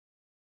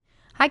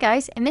Hi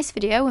guys, in this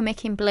video we're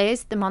making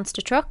Blaze the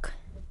monster truck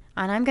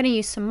and I'm going to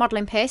use some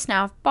modelling paste.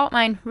 Now I've bought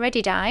mine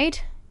ready dyed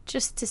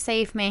just to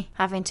save me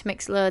having to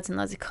mix loads and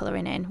loads of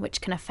colouring in, which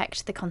can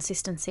affect the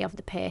consistency of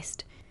the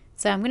paste.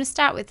 So I'm going to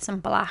start with some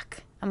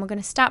black and we're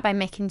going to start by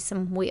making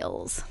some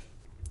wheels.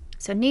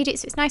 So knead it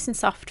so it's nice and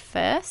soft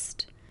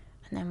first,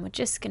 and then we're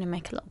just going to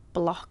make a little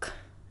block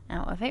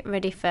out of it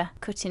ready for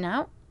cutting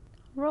out.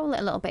 Roll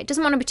it a little bit. It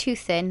doesn't want to be too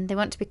thin, they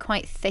want to be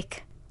quite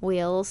thick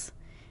wheels.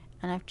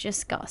 And I've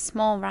just got a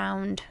small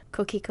round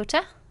cookie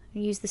cutter.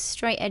 I'll use the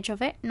straight edge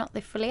of it, not the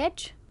frilly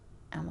edge.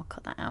 And we'll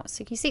cut that out.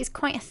 So you can see it's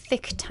quite a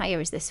thick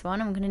tyre is this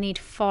one. I'm going to need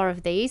 4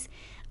 of these.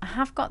 I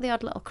have got the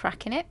odd little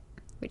crack in it,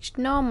 which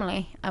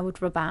normally I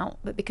would rub out.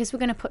 But because we're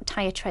going to put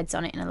tyre treads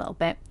on it in a little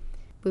bit,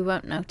 we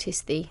won't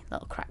notice the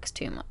little cracks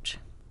too much.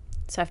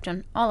 So I've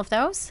done all of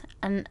those.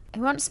 And I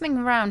want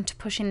something round to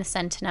push in the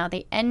centre now.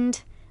 The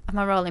end of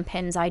my rolling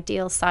pin's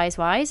ideal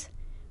size-wise.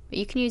 But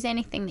you can use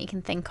anything that you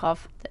can think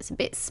of that's a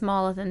bit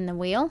smaller than the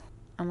wheel.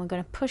 And we're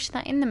going to push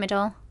that in the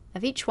middle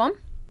of each one,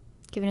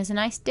 giving us a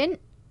nice dint.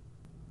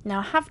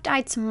 Now I have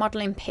dyed some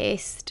modelling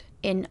paste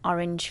in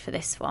orange for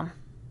this one.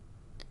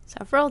 So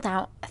I've rolled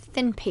out a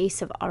thin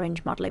piece of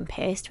orange modelling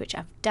paste, which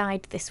I've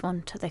dyed this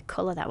one to the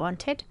colour that I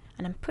wanted.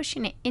 And I'm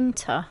pushing it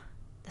into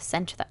the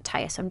centre of that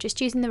tyre. So I'm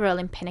just using the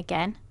rolling pin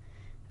again.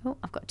 Oh,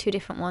 I've got 2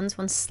 different ones.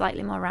 One's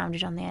slightly more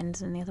rounded on the ends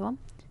than the other one.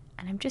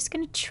 And I'm just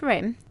going to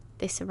trim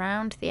this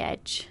around the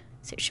edge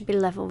so it should be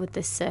level with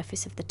the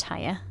surface of the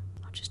tyre.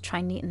 I'll just try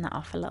and neaten that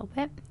off a little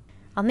bit.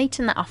 I'll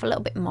neaten that off a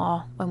little bit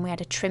more when we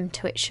add a trim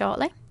to it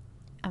shortly.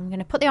 I'm going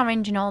to put the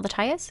orange in all the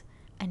tyres,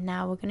 and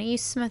now we're going to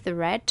use some of the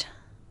red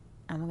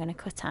and we're going to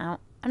cut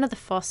out another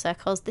 4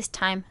 circles, this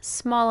time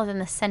smaller than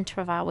the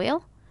centre of our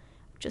wheel.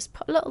 Just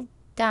put a little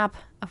dab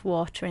of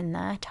water in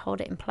there to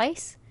hold it in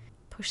place.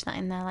 Push that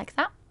in there like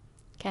that.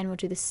 Again, we'll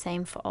do the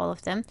same for all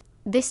of them.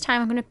 This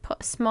time I'm going to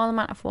put a small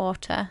amount of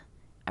water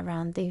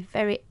around the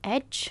very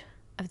edge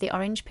of the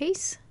orange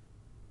piece,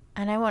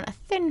 and I want a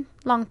thin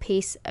long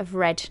piece of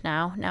red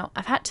now. Now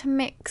I've had to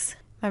mix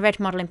my red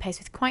modelling paste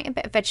with quite a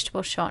bit of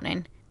vegetable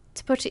shortening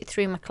to put it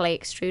through my clay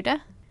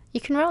extruder.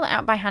 You can roll it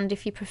out by hand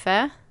if you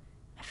prefer.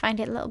 I find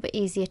it a little bit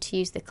easier to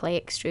use the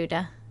clay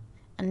extruder.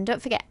 And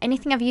don't forget,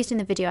 anything I've used in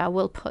the video I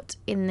will put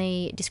in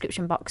the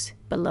description box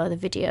below the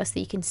video so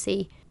you can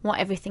see what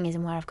everything is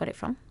and where I've got it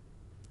from.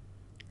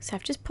 So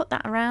I've just put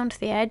that around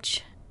the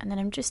edge, and then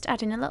I'm just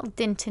adding a little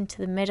dint into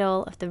the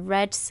middle of the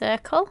red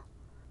circle,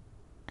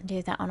 and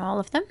do that on all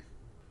of them.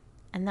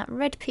 And that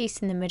red piece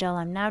in the middle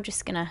I'm now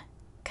just going to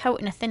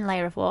coat in a thin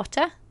layer of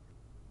water,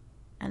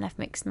 and I've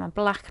mixed my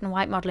black and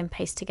white modelling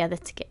paste together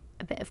to get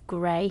a bit of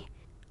grey,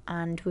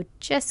 and we're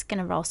just going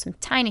to roll some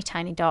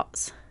tiny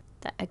dots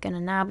that are going to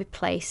now be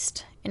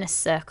placed in a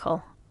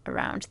circle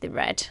around the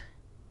red,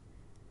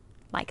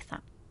 like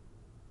that.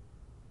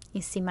 You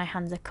see my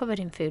hands are covered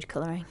in food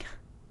colouring.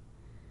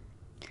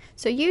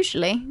 So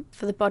usually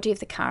for the body of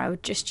the car I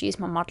would just use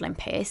my modelling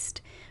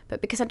paste,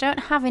 but because I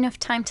don't have enough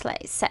time to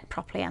let it set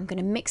properly, I'm going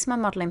to mix my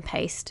modelling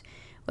paste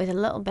with a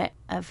little bit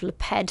of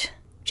Leped,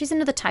 which is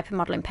another type of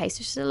modelling paste,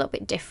 which is a little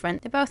bit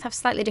different. They both have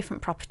slightly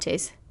different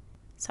properties,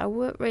 so I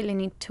won't really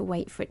need to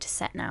wait for it to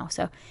set now.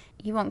 So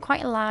you want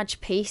quite a large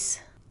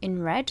piece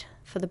in red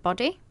for the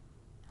body,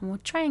 and we'll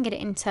try and get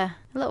it into a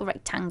little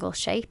rectangle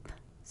shape.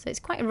 So it's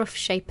quite a rough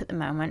shape at the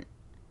moment.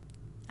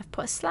 I've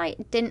put a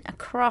slight dint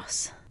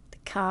across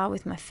car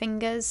with my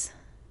fingers,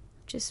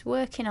 just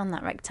working on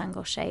that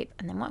rectangle shape,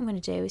 and then what I'm going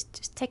to do is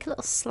just take a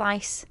little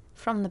slice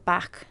from the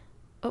back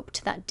up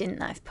to that dint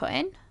that I've put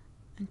in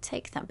and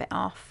take that bit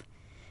off.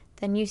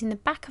 Then using the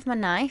back of my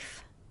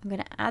knife I'm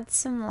going to add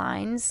some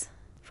lines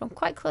from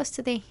quite close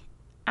to the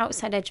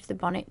outside edge of the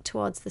bonnet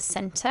towards the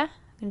centre.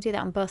 I'm going to do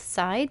that on both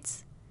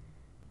sides.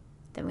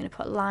 Then we're going to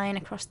put a line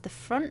across the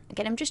front.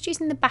 Again, I'm just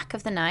using the back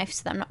of the knife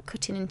so that I'm not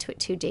cutting into it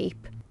too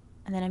deep.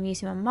 And then I'm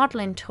using my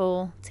modelling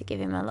tool to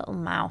give him a little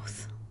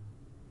mouth.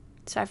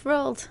 So I've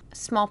rolled a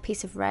small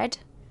piece of red,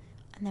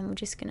 and then we're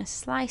just going to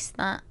slice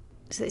that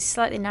so it's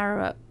slightly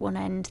narrower at one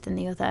end than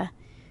the other.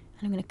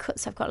 And I'm going to cut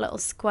so I've got a little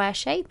square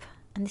shape,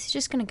 and this is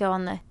just going to go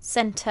on the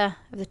centre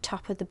of the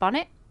top of the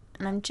bonnet.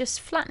 And I'm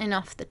just flattening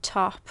off the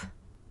top,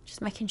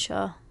 just making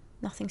sure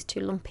nothing's too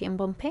lumpy and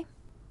bumpy.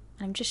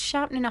 And I'm just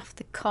sharpening off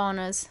the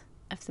corners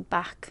of the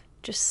back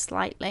just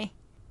slightly.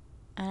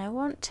 And I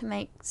want to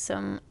make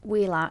some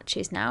wheel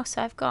arches now,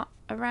 so I've got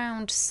a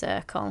round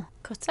circle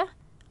cutter,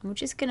 and we're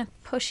just going to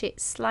push it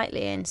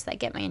slightly in so that I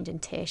get my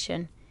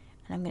indentation,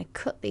 and I'm going to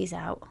cut these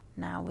out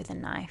now with a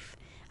knife.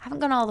 I haven't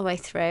gone all the way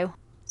through,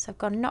 so I've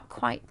gone not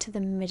quite to the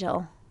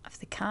middle of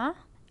the car,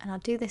 and I'll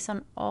do this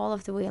on all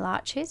of the wheel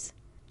arches.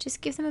 Just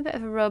give them a bit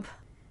of a rub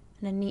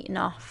and a neaten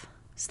off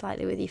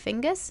slightly with your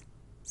fingers.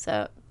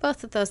 So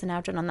both of those are now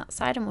done on that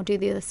side, and we'll do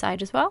the other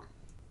side as well.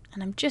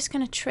 And I'm just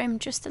going to trim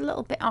just a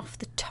little bit off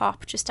the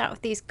top, just out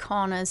of these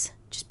corners,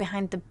 just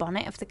behind the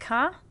bonnet of the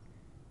car.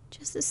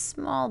 Just a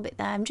small bit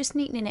there. I'm just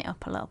neatening it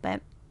up a little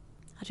bit.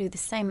 I'll do the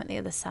same at the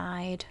other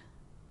side.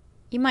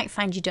 You might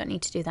find you don't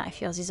need to do that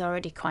if yours is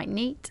already quite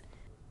neat.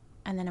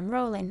 And then I'm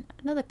rolling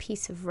another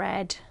piece of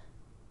red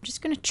I'm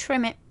just going to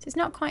trim it so it's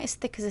not quite as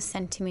thick as a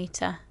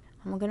centimetre.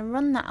 And we're going to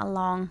run that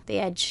along the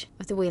edge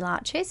of the wheel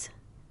arches.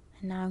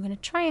 And now I'm going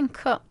to try and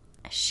cut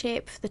a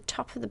shape for the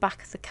top of the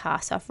back of the car.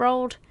 So I've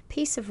rolled a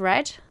piece of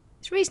red.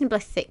 It's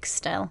reasonably thick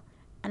still.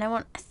 And I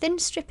want a thin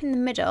strip in the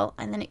middle,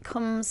 and then it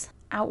comes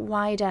out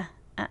wider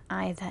at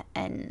either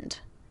end.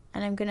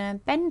 And I'm going to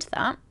bend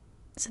that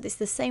so it's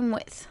the same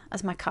width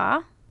as my car.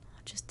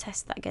 I'll just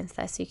test that against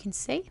there so you can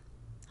see.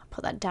 I'll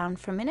put that down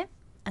for a minute.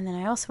 And then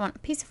I also want a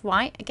piece of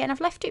white. Again, I've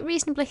left it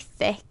reasonably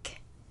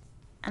thick.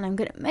 And I'm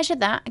going to measure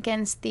that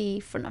against the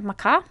front of my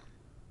car.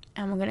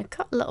 And we're going to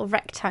cut a little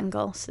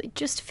rectangle so it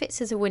just fits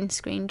as a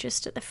windscreen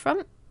just at the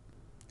front.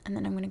 And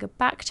then I'm going to go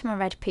back to my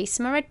red piece.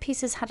 So my red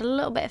piece has had a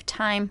little bit of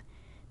time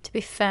to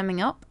be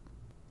firming up.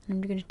 And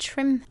I'm going to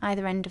trim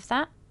either end of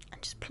that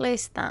and just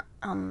place that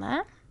on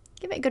there.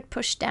 Give it a good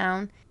push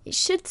down. It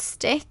should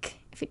stick.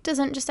 If it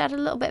doesn't, just add a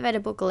little bit of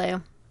edible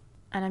glue.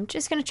 And I'm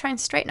just going to try and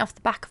straighten off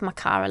the back of my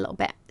car a little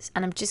bit.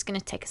 And I'm just going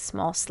to take a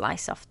small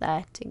slice off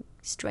there to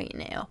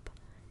straighten it up.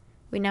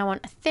 We now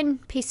want a thin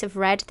piece of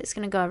red that's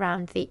going to go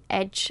around the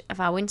edge of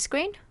our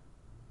windscreen.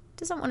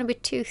 Doesn't want to be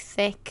too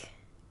thick.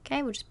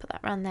 Okay, we'll just put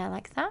that around there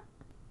like that.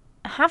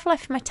 I have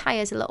left my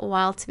tyres a little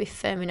while to be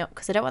firming up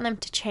because I don't want them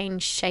to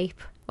change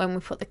shape when we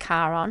put the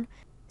car on.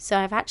 So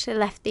I've actually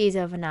left these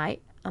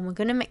overnight, and we're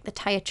going to make the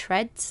tyre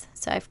treads.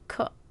 So I've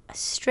cut a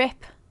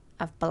strip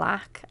of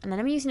black, and then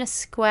I'm using a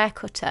square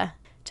cutter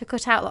to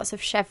cut out lots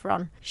of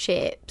chevron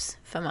shapes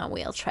for my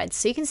wheel treads.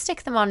 So you can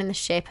stick them on in the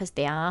shape as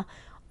they are,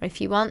 or if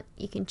you want,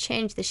 you can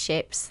change the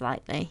shape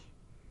slightly.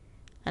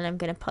 And I'm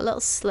going to put a little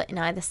slit in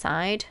either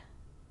side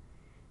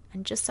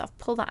and just sort of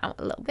pull that out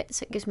a little bit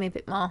so it gives me a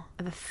bit more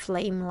of a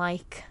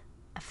flame-like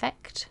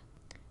effect.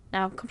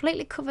 Now I've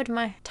completely covered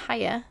my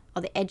tyre,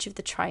 or the edge of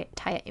the tyre,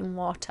 in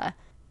water,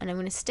 and I'm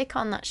going to stick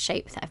on that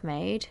shape that I've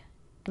made.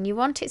 And you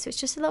want it so it's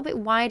just a little bit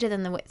wider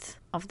than the width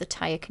of the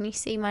tyre. Can you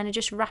see mine are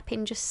just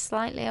wrapping just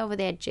slightly over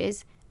the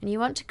edges? And you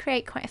want to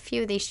create quite a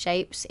few of these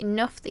shapes,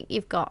 enough that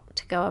you've got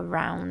to go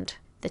around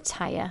the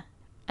tyre.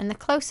 And the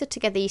closer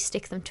together you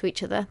stick them to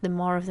each other, the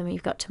more of them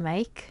you've got to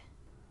make.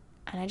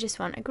 And I just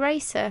want a grey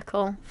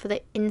circle for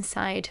the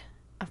inside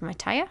of my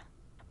tyre.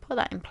 Put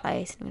that in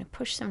place. I'm going to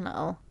push some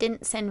little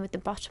dints in with the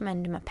bottom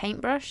end of my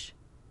paintbrush.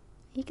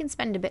 You can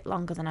spend a bit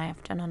longer than I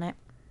have done on it.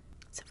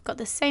 So I've got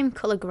the same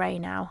colour grey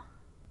now.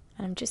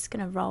 And I'm just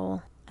going to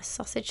roll a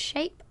sausage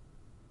shape.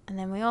 And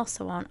then we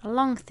also want a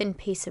long thin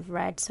piece of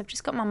red. So I've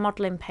just got my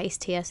modelling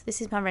paste here. So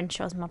this is my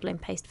Renshaw's modelling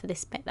paste for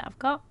this bit that I've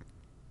got.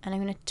 And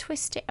I'm going to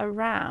twist it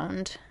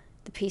around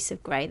the piece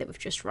of grey that we've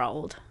just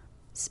rolled.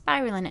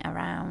 Spiralling it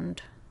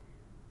around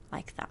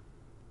like that.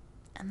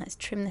 And let's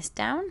trim this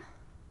down.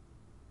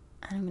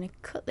 And I'm going to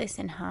cut this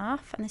in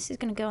half. And this is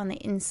going to go on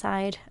the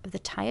inside of the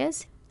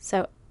tyres.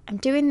 So I'm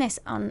doing this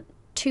on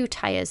 2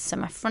 tyres. So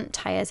my front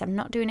tyres, I'm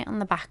not doing it on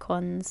the back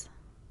ones.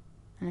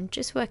 And I'm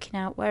just working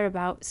out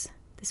whereabouts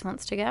this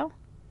wants to go.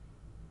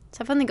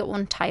 So I've only got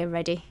 1 tyre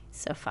ready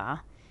so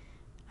far.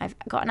 I've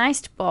got an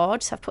iced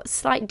board, so I've put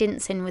slight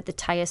dints in with the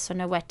tyres so I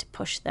know where to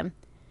push them.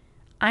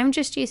 I'm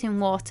just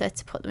using water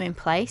to put them in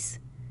place,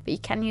 but you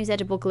can use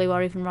edible glue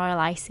or even royal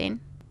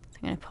icing. So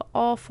I'm going to put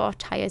all 4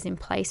 tyres in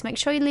place. Make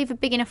sure you leave a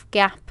big enough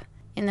gap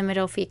in the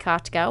middle for your car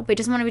to go, but it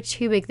doesn't want to be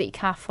too big that your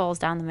car falls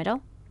down the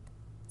middle.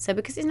 So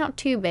because it's not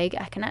too big,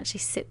 I can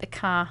actually sit the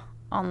car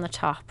on the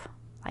top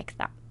like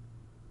that.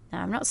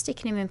 Now I'm not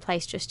sticking him in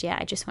place just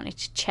yet, I just wanted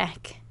to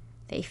check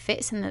that he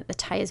fits and that the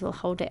tyres will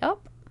hold it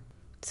up.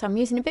 So I'm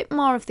using a bit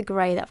more of the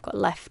grey that I've got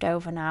left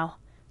over now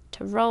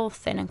to roll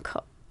thin and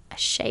cut a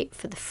shape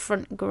for the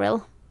front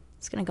grille.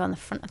 It's going to go on the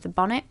front of the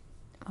bonnet.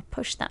 I'll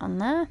push that on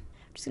there.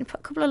 I'm just going to put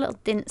a couple of little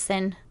dints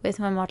in with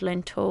my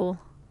modelling tool.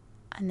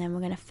 And then we're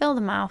going to fill the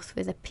mouth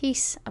with a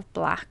piece of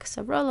black.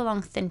 So roll a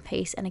long thin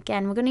piece. And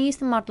again, we're going to use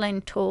the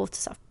modelling tool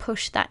to sort of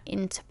push that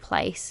into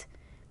place,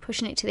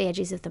 pushing it to the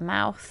edges of the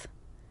mouth.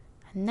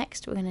 And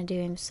next we're going to do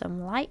him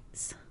some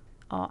lights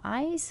or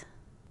eyes.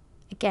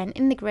 Again,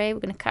 in the grey, we're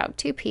going to cut out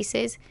 2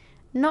 pieces,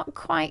 not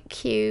quite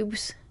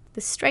cubes.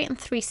 They're straight on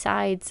 3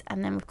 sides,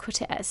 and then we've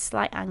cut it at a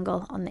slight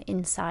angle on the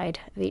inside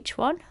of each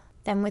one.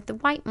 Then with the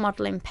white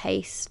modelling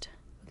paste,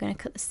 we're going to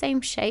cut the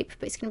same shape,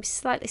 but it's going to be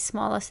slightly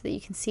smaller so that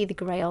you can see the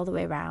grey all the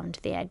way around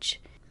the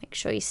edge. Make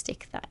sure you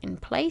stick that in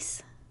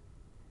place.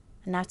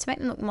 And now to make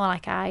them look more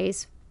like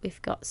eyes,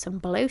 we've got some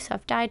blue. So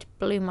I've dyed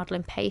blue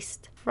modelling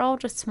paste,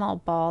 rolled a small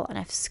ball, and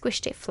I've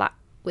squished it flat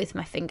with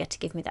my finger to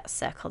give me that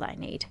circle that I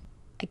need.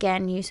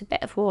 Again, use a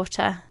bit of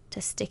water to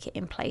stick it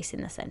in place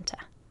in the centre.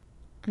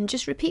 And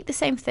just repeat the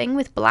same thing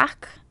with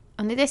black,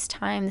 only this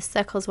time the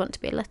circles want to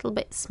be a little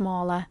bit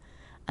smaller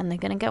and they're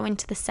going to go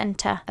into the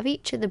centre of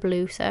each of the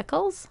blue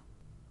circles.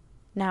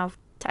 Now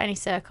tiny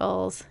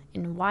circles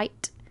in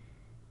white,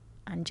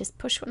 and just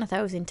push one of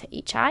those into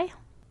each eye.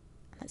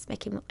 Let's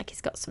make him look like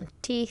he's got some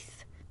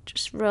teeth.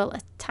 Just roll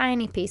a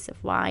tiny piece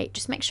of white,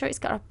 just make sure it's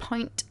got a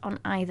point on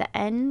either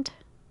end.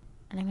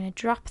 And I'm going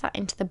to drop that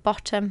into the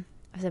bottom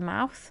of the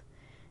mouth.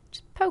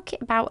 Just poke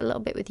it about a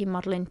little bit with your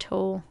modelling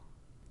tool.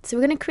 So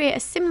we're going to create a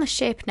similar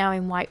shape now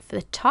in white for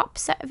the top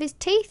set of his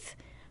teeth.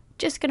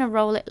 just going to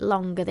roll it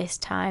longer this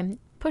time.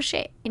 Push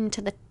it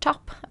into the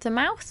top of the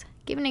mouth,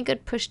 giving a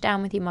good push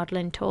down with your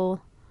modelling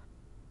tool.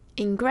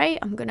 In grey,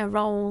 I'm going to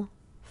roll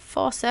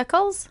 4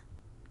 circles,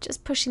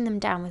 just pushing them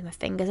down with my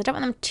fingers. I don't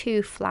want them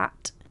too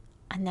flat.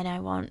 And then I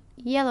want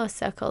yellow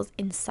circles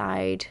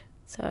inside.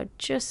 So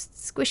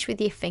just squish with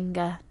your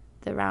finger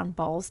the round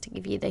balls to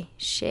give you the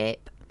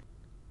shape.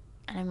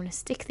 And I'm going to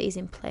stick these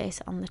in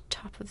place on the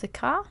top of the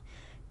car.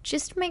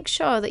 Just make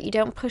sure that you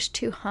don't push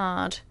too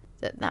hard,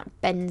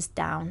 that bends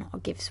down or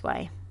gives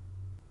way.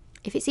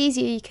 If it's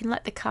easier, you can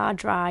let the car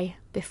dry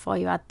before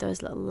you add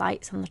those little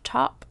lights on the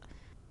top.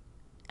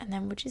 And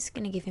then we're just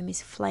going to give him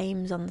his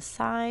flames on the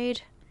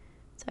side.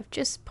 So I've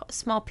just put a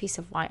small piece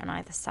of white on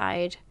either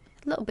side,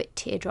 a little bit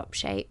teardrop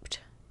shaped.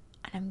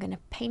 And I'm going to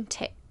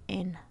paint it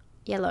in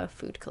yellow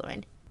food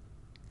colouring.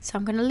 So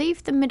I'm going to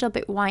leave the middle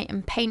bit white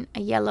and paint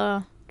a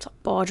yellow sort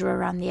of border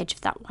around the edge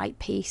of that white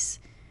piece.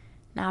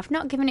 Now I've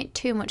not given it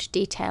too much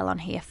detail on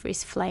here for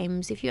his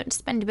flames. If you want to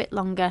spend a bit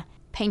longer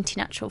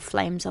painting actual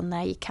flames on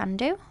there, you can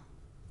do.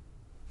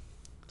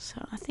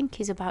 So I think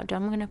he's about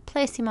done. I'm going to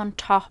place him on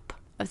top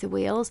of the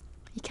wheels.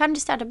 You can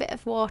just add a bit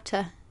of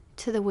water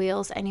to the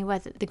wheels anywhere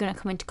that they're going to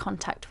come into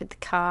contact with the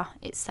car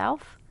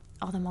itself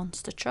or the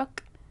monster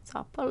truck. So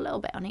I'll put a little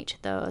bit on each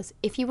of those.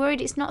 If you're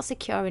worried it's not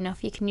secure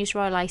enough, you can use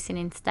royal icing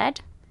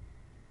instead.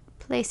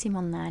 Place him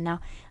on there.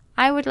 Now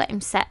I would let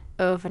him set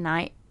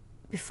overnight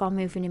before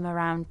moving him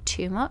around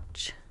too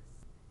much.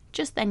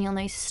 Just then you'll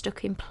know he's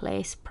stuck in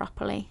place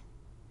properly.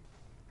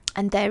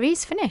 And there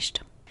he's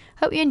finished.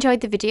 Hope you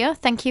enjoyed the video.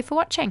 Thank you for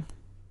watching.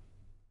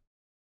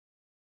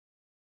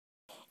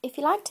 If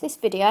you liked this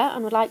video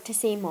and would like to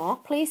see more,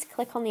 please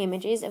click on the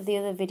images of the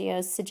other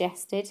videos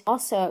suggested.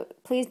 Also,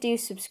 please do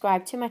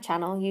subscribe to my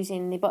channel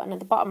using the button at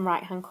the bottom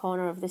right hand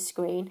corner of the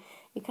screen.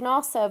 You can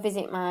also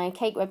visit my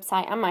cake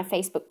website and my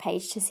Facebook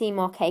page to see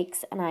more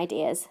cakes and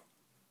ideas.